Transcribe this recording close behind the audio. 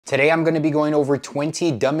Today I'm going to be going over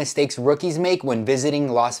 20 dumb mistakes rookies make when visiting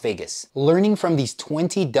Las Vegas. Learning from these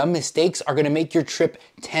 20 dumb mistakes are going to make your trip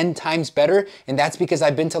 10 times better, and that's because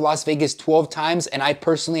I've been to Las Vegas 12 times and I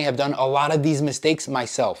personally have done a lot of these mistakes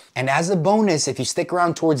myself. And as a bonus, if you stick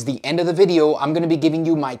around towards the end of the video, I'm going to be giving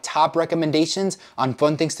you my top recommendations on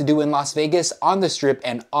fun things to do in Las Vegas on the strip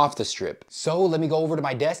and off the strip. So let me go over to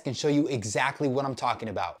my desk and show you exactly what I'm talking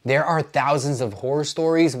about. There are thousands of horror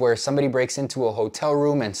stories where somebody breaks into a hotel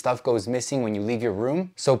room and stuff goes missing when you leave your room.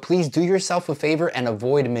 So please do yourself a favor and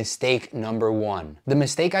avoid mistake number 1. The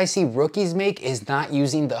mistake I see rookies make is not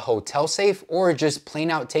using the hotel safe or just plain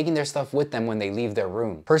out taking their stuff with them when they leave their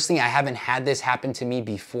room. Personally, I haven't had this happen to me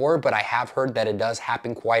before, but I have heard that it does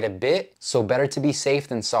happen quite a bit. So better to be safe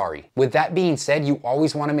than sorry. With that being said, you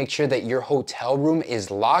always want to make sure that your hotel room is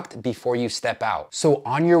locked before you step out. So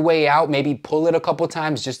on your way out, maybe pull it a couple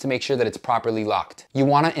times just to make sure that it's properly locked. You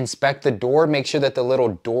want to inspect the door, make sure that the little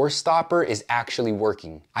door stopper is actually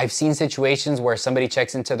working. I've seen situations where somebody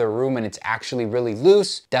checks into their room and it's actually really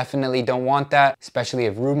loose. Definitely don't want that, especially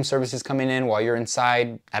if room service is coming in while you're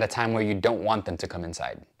inside at a time where you don't want them to come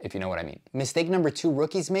inside, if you know what I mean. Mistake number 2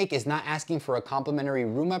 rookies make is not asking for a complimentary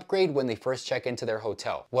room upgrade when they first check into their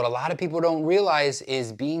hotel. What a lot of people don't realize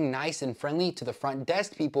is being nice and friendly to the front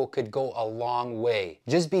desk people could go a long way.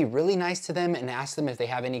 Just be really nice to them and ask them if they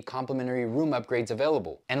have any complimentary room upgrades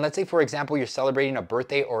available. And let's say, for example, you're celebrating a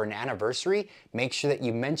birthday or an anniversary, make sure that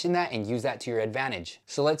you mention that and use that to your advantage.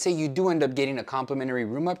 So let's say you do end up getting a complimentary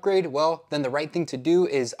room upgrade, well, then the right thing to do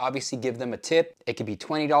is obviously give them a tip. It could be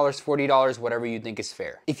 $20, $40, whatever you think is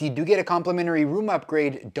fair. If you do get a complimentary room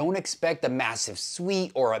upgrade, don't expect a massive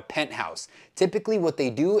suite or a penthouse. Typically what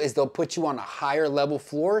they do is they'll put you on a higher level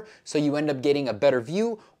floor so you end up getting a better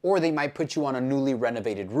view, or they might put you on a newly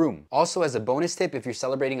renovated room. Also, as a bonus tip, if you're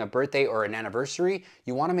celebrating a birthday or an anniversary,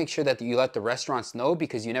 you wanna make sure that you let the restaurants know,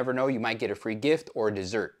 because you never know, you might get a free gift or a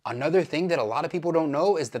dessert. Another thing that a lot of people don't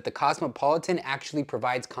know is that the Cosmopolitan actually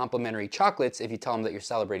provides complimentary chocolates if you tell them that you're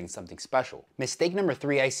celebrating something special. Mistake number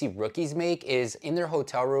 3 I see rookies make is in their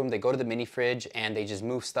hotel room, they go to the mini fridge and they just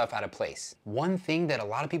move stuff out of place. One thing that a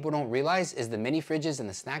lot of people don't realize is the mini fridges and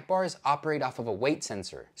the snack bars operate off of a weight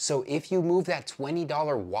sensor. So if you move that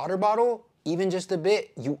 $20 water bottle, even just a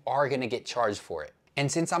bit, you are gonna get charged for it. And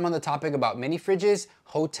since I'm on the topic about mini fridges,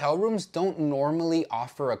 hotel rooms don't normally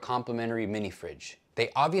offer a complimentary mini fridge. They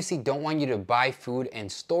obviously don't want you to buy food and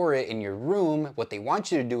store it in your room. What they want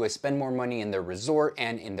you to do is spend more money in their resort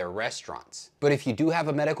and in their restaurants. But if you do have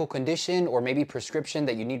a medical condition or maybe prescription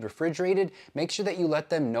that you need refrigerated, make sure that you let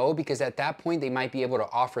them know, because at that point they might be able to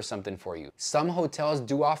offer something for you. Some hotels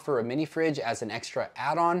do offer a mini fridge as an extra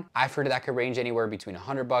add-on. I've heard that could range anywhere between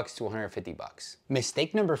 $100 to $150.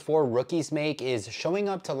 Mistake number 4 rookies make is showing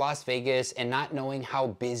up to Las Vegas and not knowing how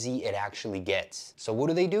busy it actually gets. So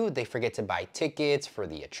what do? They forget to buy tickets for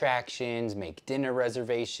the attractions, make dinner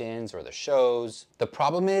reservations or the shows. The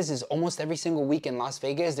problem is almost every single week in Las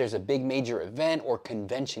Vegas, there's a big major event or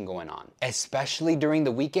convention going on. Especially during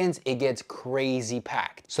the weekends, it gets crazy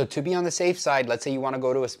packed. So to be on the safe side, let's say you want to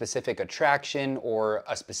go to a specific attraction or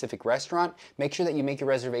a specific restaurant, make sure that you make your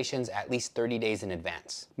reservations at least 30 days in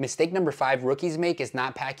advance. Mistake number 5 rookies make is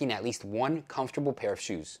not packing at least one comfortable pair of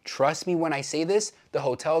shoes. Trust me when I say this, the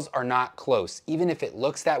hotels are not close. Even if it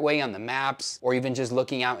looks that way on the maps or even just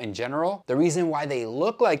looking out in general, the reason why they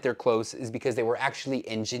look like they're close is because they were actually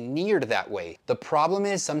engineered that way. The problem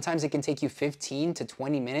is sometimes it can take you 15 to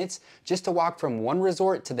 20 minutes just to walk from one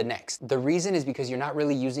resort to the next. The reason is because you're not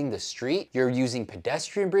really using the street, you're using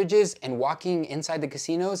pedestrian bridges, and walking inside the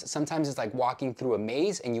casinos, sometimes it's like walking through a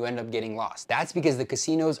maze and you end up getting lost. That's because the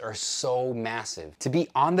casinos are so massive. To be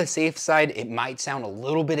on the safe side, it might sound a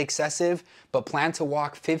little bit excessive, but plan to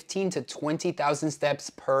walk 15 to 20,000 steps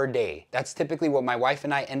per day. That's typically what my wife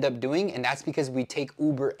and I end up doing, and that's because we take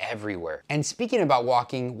Uber everywhere. And speaking about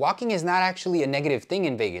walking, walking is not actually a negative thing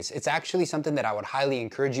in Vegas. It's actually something that I would highly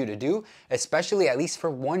encourage you to do, especially at least for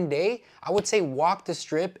one day. I would say walk the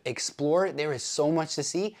strip, explore. There is so much to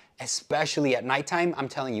see, especially at nighttime. I'm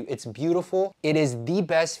telling you, it's beautiful. It is the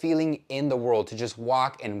best feeling in the world to just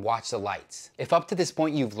walk and watch the lights. If up to this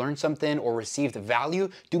point you've learned something or received value,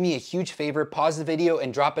 do me a huge favor, pause the video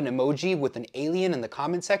and drop an emoji with an alien in the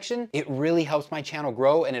comment section. It really helps my channel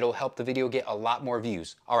grow and it'll help the video get a lot more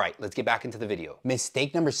views. All right, let's get back into the video.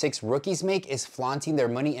 Mistake number 6 rookies make is flaunting their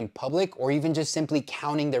money in public, or even just simply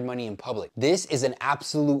counting their money in public. This is an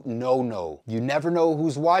absolute no-no. You never know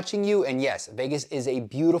who's watching you, and yes, Vegas is a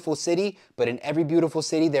beautiful beautiful city, but in every beautiful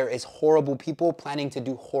city, there is horrible people planning to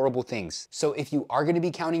do horrible things. So if you are gonna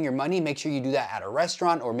be counting your money, make sure you do that at a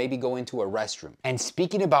restaurant or maybe go into a restroom. And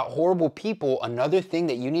speaking about horrible people, another thing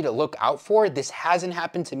that you need to look out for, this hasn't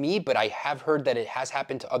happened to me, but I have heard that it has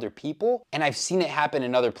happened to other people, and I've seen it happen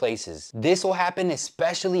in other places. This will happen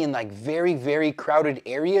especially in like very, very crowded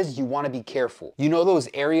areas. You wanna be careful. You know those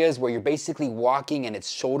areas where you're basically walking and it's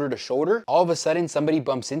shoulder to shoulder? All of a sudden somebody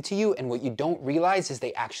bumps into you, and what you don't realize is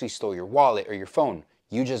they actually stole your wallet or your phone.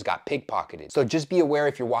 You just got pickpocketed. So just be aware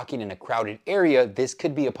if you're walking in a crowded area, this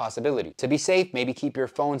could be a possibility. To be safe, maybe keep your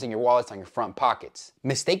phones and your wallets on your front pockets.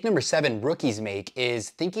 Mistake number 7 rookies make is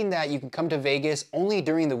thinking that you can come to Vegas only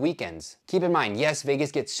during the weekends. Keep in mind, yes,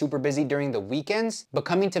 Vegas gets super busy during the weekends, but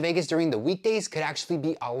coming to Vegas during the weekdays could actually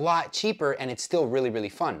be a lot cheaper, and it's still really, really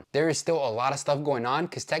fun. There is still a lot of stuff going on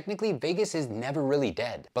because technically Vegas is never really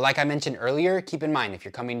dead. But like I mentioned earlier, keep in mind, if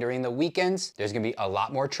you're coming during the weekends, there's gonna be a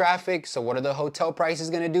lot more traffic. So what are the hotel prices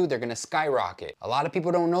gonna do? They're gonna skyrocket. A lot of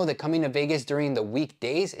people don't know that coming to Vegas during the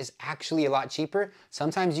weekdays is actually a lot cheaper.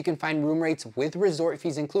 Sometimes you can find room rates with resort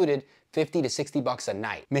fees included, 50 to 60 bucks a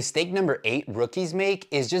night. Mistake number 8 rookies make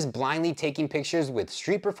is just blindly taking pictures with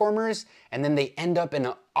street performers, and then they end up in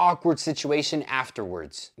an awkward situation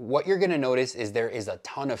afterwards. What you're gonna notice is there is a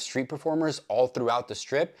ton of street performers all throughout the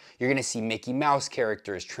strip. You're gonna see Mickey Mouse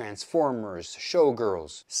characters, Transformers,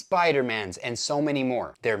 Showgirls, Spider-Mans, and so many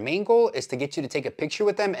more. Their main goal is to get you to take a picture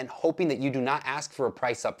with them and hoping that you do not ask for a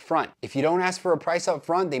price up front. If you don't ask for a price up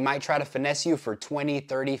front, they might try to finesse you for $20,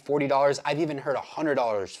 $30, $40. I've even heard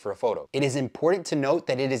 $100 for a photo. It is important to note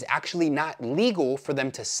that it is actually not legal for them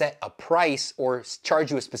to set a price or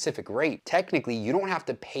charge you a specific rate. Technically, you don't have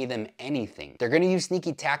to pay them anything. They're gonna use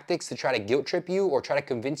sneaky tactics to try to guilt trip you or try to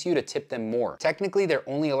convince you to tip them more. Technically, they're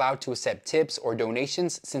only allowed to accept tips or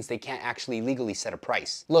donations since they can't actually legally set a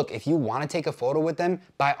price. Look, if you wanna take a photo with them,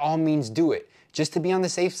 by all means do it. Just to be on the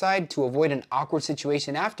safe side, to avoid an awkward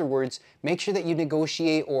situation afterwards, make sure that you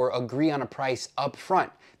negotiate or agree on a price up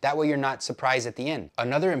front. That way you're not surprised at the end.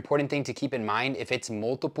 Another important thing to keep in mind, if it's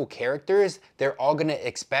multiple characters, they're all gonna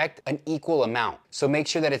expect an equal amount. So make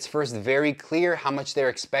sure that it's first very clear how much they're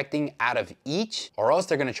expecting out of each, or else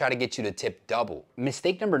they're gonna try to get you to tip double.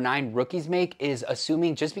 Mistake number 9 rookies make is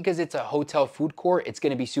assuming just because it's a hotel food court, it's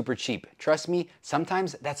gonna be super cheap. Trust me,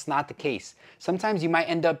 sometimes that's not the case. Sometimes you might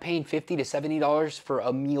end up paying $50 to $70 for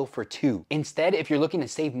a meal for 2. Instead, if you're looking to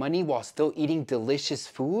save money while still eating delicious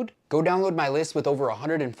food, go download my list with over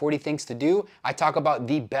 140 things to do. I talk about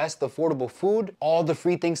the best affordable food, all the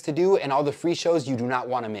free things to do, and all the free shows you do not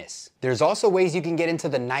want to miss. There's also ways you can get into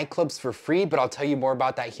the nightclubs for free, but I'll tell you more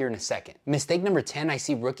about that here in a second. Mistake number 10 I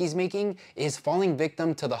see rookies making is falling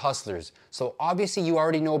victim to the hustlers. So obviously you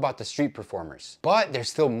already know about the street performers, but there's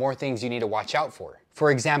still more things you need to watch out for. For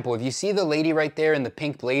example, if you see the lady right there in the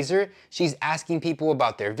pink blazer, she's asking people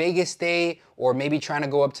about their Vegas stay or maybe trying to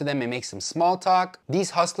go up to them and make some small talk.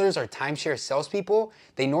 These hustlers are timeshare salespeople.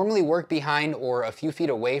 They normally work behind or a few feet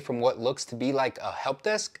away from what looks to be like a help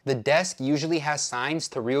desk. The desk usually has signs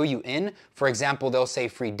to reel you in. For example, they'll say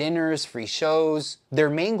free dinners, free shows. Their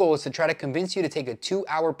main goal is to try to convince you to take a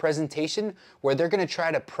 2-hour presentation where they're gonna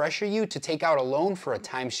try to pressure you to take out a loan for a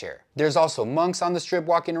timeshare. There's also monks on the strip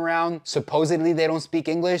walking around. Supposedly they don't speak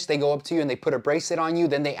English. They go up to you and they put a bracelet on you,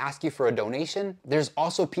 then they ask you for a donation. There's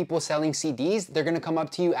also people selling CDs. They're gonna come up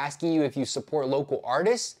to you asking you if you support local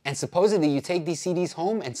artists, and supposedly you take these CDs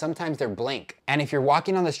home and sometimes they're blank. And if you're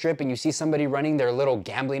walking on the strip and you see somebody running their little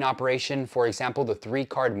gambling operation, for example, the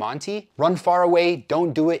 3-card Monty, run far away,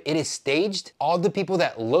 don't do it, it is staged. All the people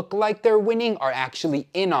that look like they're winning are actually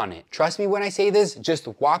in on it. Trust me when I say this, just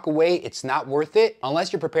walk away, it's not worth it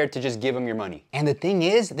unless you're prepared to just give them your money. And the thing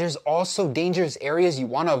is, there's also dangerous areas you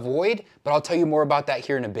wanna avoid, but I'll tell you more about that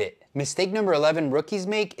here in a bit. Mistake number 11 rookies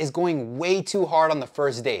make is going way too hard on the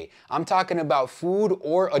first day. I'm talking about food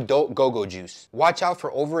or adult go-go juice. Watch out for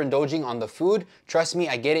overindulging on the food. Trust me,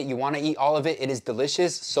 I get it. You want to eat all of it. It is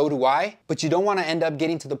delicious. So do I. But you don't want to end up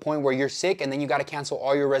getting to the point where you're sick and then you got to cancel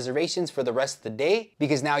all your reservations for the rest of the day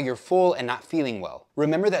because now you're full and not feeling well.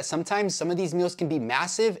 Remember that sometimes some of these meals can be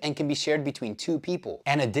massive and can be shared between 2 people.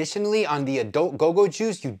 And additionally, on the adult go-go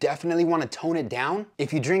juice, you definitely want to tone it down.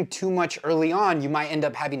 If you drink too much early on, you might end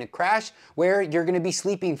up having a crash where you're gonna be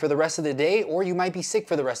sleeping for the rest of the day or you might be sick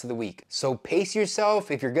for the rest of the week. So pace yourself.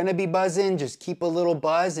 If you're gonna be buzzing, just keep a little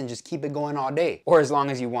buzz and just keep it going all day. Or as long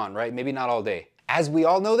as you want, right? Maybe not all day. As we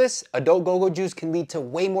all know this, adult go-go juice can lead to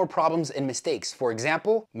way more problems and mistakes. For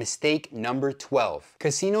example, mistake number 12.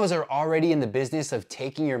 Casinos are already in the business of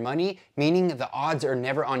taking your money, meaning the odds are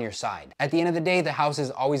never on your side. At the end of the day, the house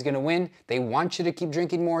is always gonna win. They want you to keep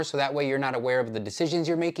drinking more so that way you're not aware of the decisions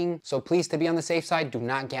you're making. So please, to be on the safe side, do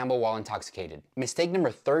not gamble while intoxicated. Mistake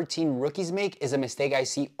number 13 rookies make is a mistake I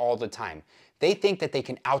see all the time. They think that they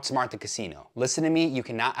can outsmart the casino. Listen to me, you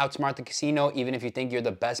cannot outsmart the casino even if you think you're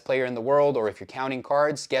the best player in the world or if you're counting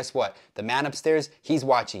cards. Guess what? The man upstairs, he's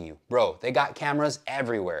watching you. Bro, they got cameras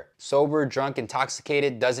everywhere. Sober, drunk,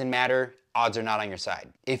 intoxicated, doesn't matter. Odds are not on your side.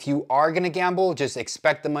 If you are gonna gamble, just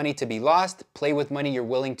expect the money to be lost. Play with money you're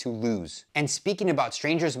willing to lose. And speaking about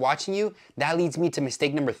strangers watching you, that leads me to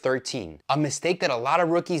mistake number 13. A mistake that a lot of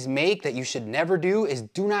rookies make that you should never do is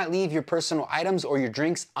do not leave your personal items or your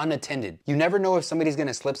drinks unattended. You never know if somebody's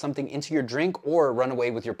gonna slip something into your drink or run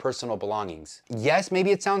away with your personal belongings. Yes,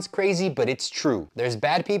 maybe it sounds crazy, but it's true. There's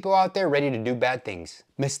bad people out there ready to do bad things.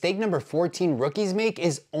 Mistake number 14 rookies make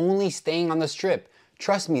is only staying on the strip.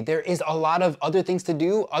 Trust me, there is a lot of other things to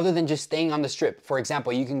do other than just staying on the strip. For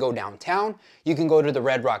example, you can go downtown, you can go to the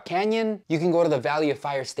Red Rock Canyon, you can go to the Valley of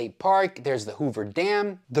Fire State Park, there's the Hoover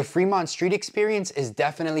Dam. The Fremont Street Experience is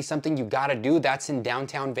definitely something you gotta do. That's in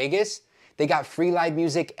downtown Vegas. They got free live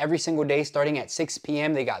music every single day starting at 6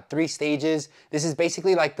 p.m. They got 3 stages. This is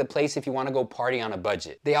basically like the place if you want to go party on a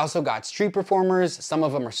budget. They also got street performers. Some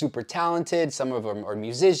of them are super talented. Some of them are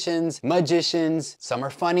musicians, magicians. Some are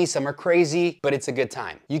funny, some are crazy, but it's a good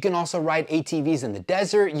time. You can also ride ATVs in the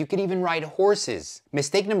desert. You could even ride horses.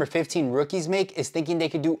 Mistake number 15 rookies make is thinking they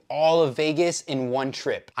could do all of Vegas in one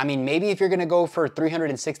trip. I mean, maybe if you're gonna go for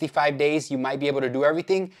 365 days, you might be able to do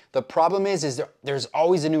everything. The problem is there's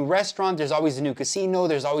always a new restaurant, there's always a new casino,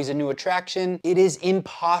 there's always a new attraction. It is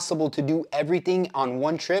impossible to do everything on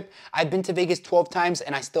one trip. I've been to Vegas 12 times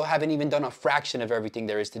and I still haven't even done a fraction of everything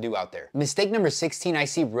there is to do out there. Mistake number 16 I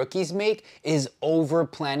see rookies make is over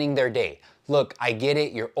planning their day. Look, I get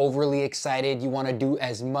it, you're overly excited, you wanna do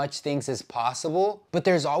as much things as possible, but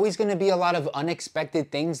there's always gonna be a lot of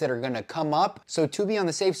unexpected things that are gonna come up. So to be on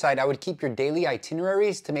the safe side, I would keep your daily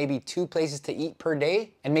itineraries to maybe 2 places to eat per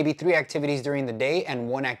day, and maybe 3 activities during the day and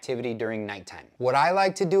 1 activity during nighttime. What I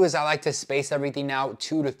like to do is I like to space everything out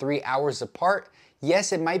 2 to 3 hours apart.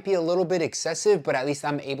 Yes, it might be a little bit excessive, but at least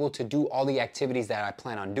I'm able to do all the activities that I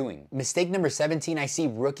plan on doing. Mistake number 17 I see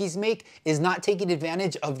rookies make is not taking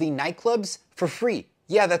advantage of the nightclubs for free.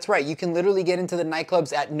 Yeah, that's right. You can literally get into the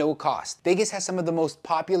nightclubs at no cost. Vegas has some of the most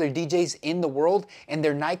popular DJs in the world, and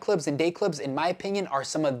their nightclubs and day clubs, in my opinion, are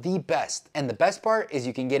some of the best. And the best part is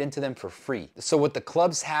you can get into them for free. So what the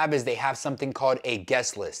clubs have is they have something called a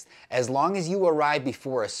guest list. As long as you arrive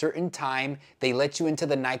before a certain time, they let you into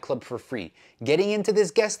the nightclub for free. Getting into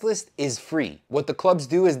this guest list is free. What the clubs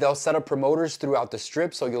do is they'll set up promoters throughout the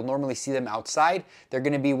strip, so you'll normally see them outside. They're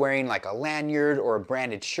gonna be wearing like a lanyard or a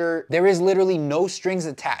branded shirt. There is literally no strings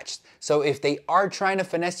attached. So if they are trying to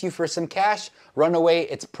finesse you for some cash, run away,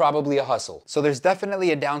 it's probably a hustle. So there's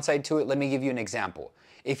definitely a downside to it. Let me give you an example.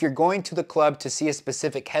 If you're going to the club to see a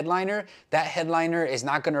specific headliner, that headliner is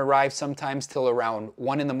not gonna arrive sometimes till around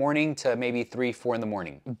 1 in the morning to maybe 3, 4 in the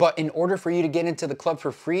morning. But in order for you to get into the club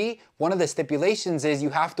for free, one of the stipulations is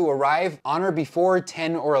you have to arrive on or before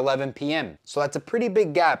 10 or 11 p.m. So that's a pretty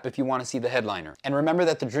big gap if you wanna see the headliner. And remember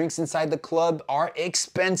that the drinks inside the club are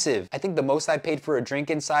expensive. I think the most I paid for a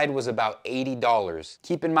drink inside was about $80.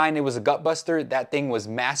 Keep in mind it was a gut buster. That thing was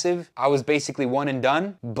massive. I was basically one and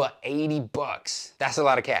done, but 80 bucks. That's a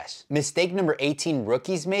lot of cash. Mistake number 18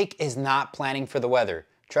 rookies make is not planning for the weather.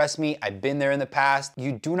 Trust me, I've been there in the past.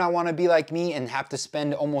 You do not want to be like me and have to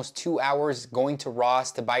spend almost 2 hours going to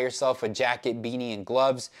Ross to buy yourself a jacket, beanie, and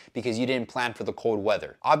gloves because you didn't plan for the cold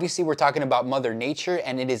weather. Obviously, we're talking about Mother Nature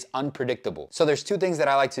and it is unpredictable. So there's 2 things that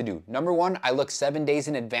I like to do. Number 1, I look 7 days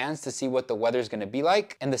in advance to see what the weather's gonna be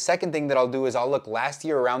like. And the second thing that I'll do is I'll look last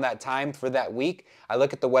year around that time for that week. I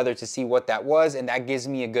look at the weather to see what that was, and that gives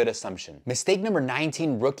me a good assumption. Mistake number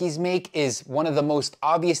 19 rookies make is one of the most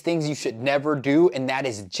obvious things you should never do, and that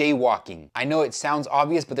is jaywalking. I know it sounds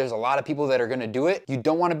obvious, but there's a lot of people that are gonna do it. You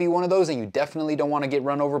don't wanna be one of those, and you definitely don't wanna get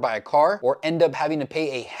run over by a car or end up having to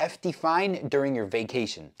pay a hefty fine during your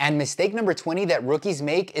vacation. And mistake number 20 that rookies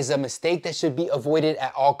make is a mistake that should be avoided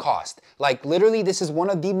at all costs. Like literally, this is one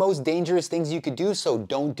of the most dangerous things you could do, so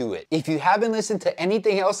don't do it. If you haven't listened to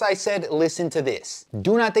anything else I said, listen to this.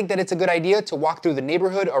 Do not think that it's a good idea to walk through the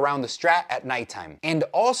neighborhood around the Strat at nighttime. And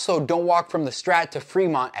also don't walk from the Strat to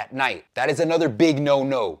Fremont at night. That is another big no-no.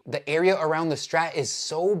 no. The area around the Strat is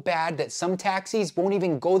so bad that some taxis won't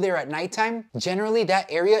even go there at nighttime. Generally,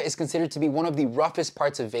 that area is considered to be one of the roughest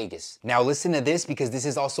parts of Vegas. Now listen to this because this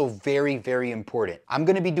is also very, very important. I'm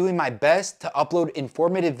gonna be doing my best to upload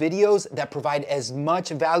informative videos that provide as much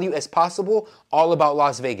value as possible all about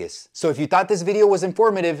Las Vegas. So if you thought this video was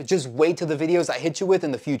informative, just wait till the videos I hit you with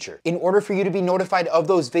in the future. In order for you to be notified of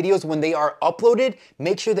those videos when they are uploaded,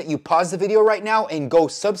 make sure that you pause the video right now and go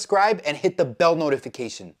subscribe and hit the bell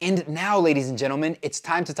notification. And now, ladies and gentlemen, it's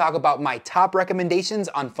time to talk about my top recommendations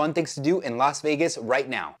on fun things to do in Las Vegas right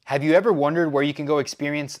now. Have you ever wondered where you can go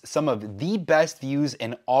experience some of the best views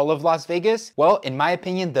in all of Las Vegas? Well, in my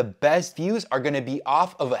opinion, the best views are gonna be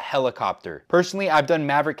off of a helicopter. Personally, I've done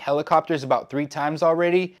Maverick helicopters about 3 times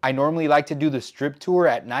already. I normally like to do the strip tour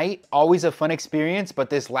at night. Always a fun experience, but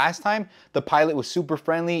this last time, the pilot was super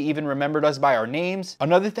friendly, even remembered us by our names.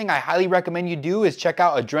 Another thing I highly recommend you do is check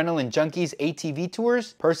out Adrenaline Junkies ATV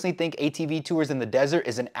tours. Personally think ATV tours in the desert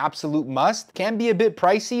is an absolute must. Can be a bit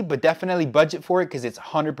pricey, but definitely budget for it because it's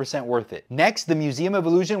 100% worth it. Next, the Museum of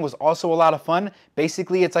Illusion was also a lot of fun.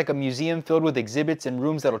 Basically, it's like a museum filled with exhibits and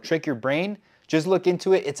rooms that'll trick your brain. Just look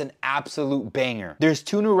into it, it's an absolute banger. There's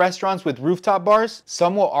 2 new restaurants with rooftop bars.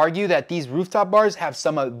 Some will argue that these rooftop bars have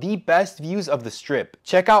some of the best views of the Strip.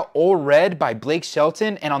 Check out Old Red by Blake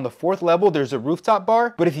Shelton, and on the 4th level, there's a rooftop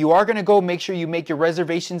bar. But if you are gonna go, make sure you make your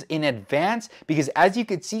reservations in advance, because as you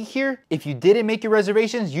can see here, if you didn't make your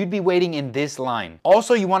reservations, you'd be waiting in this line.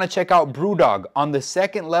 Also, you wanna check out Brewdog. On the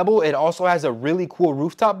 2nd level, it also has a really cool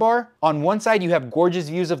rooftop bar. On one side, you have gorgeous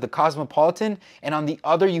views of the Cosmopolitan, and on the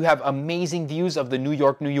other, you have amazing views of the New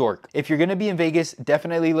York, New York. If you're gonna be in Vegas,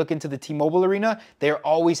 definitely look into the T-Mobile Arena. They're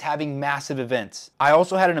always having massive events. I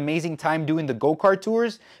also had an amazing time doing the go-kart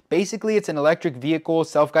tours. Basically, it's an electric vehicle,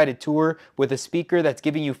 self-guided tour with a speaker that's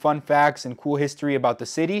giving you fun facts and cool history about the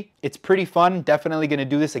city. It's pretty fun, definitely gonna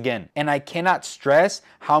do this again. And I cannot stress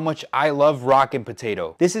how much I love Rockin'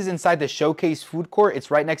 Potato. This is inside the Showcase food court.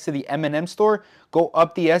 It's right next to the M&M store. Go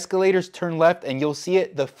up the escalators, turn left, and you'll see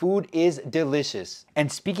it. The food is delicious.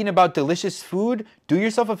 And speaking about delicious food, do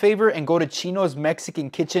yourself a favor and go to Chino's Mexican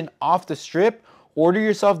Kitchen off the Strip. Order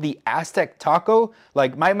yourself the Aztec taco.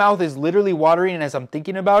 Like, my mouth is literally watering, and as I'm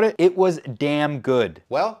thinking about it, it was damn good.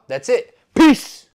 Well, that's it. Peace!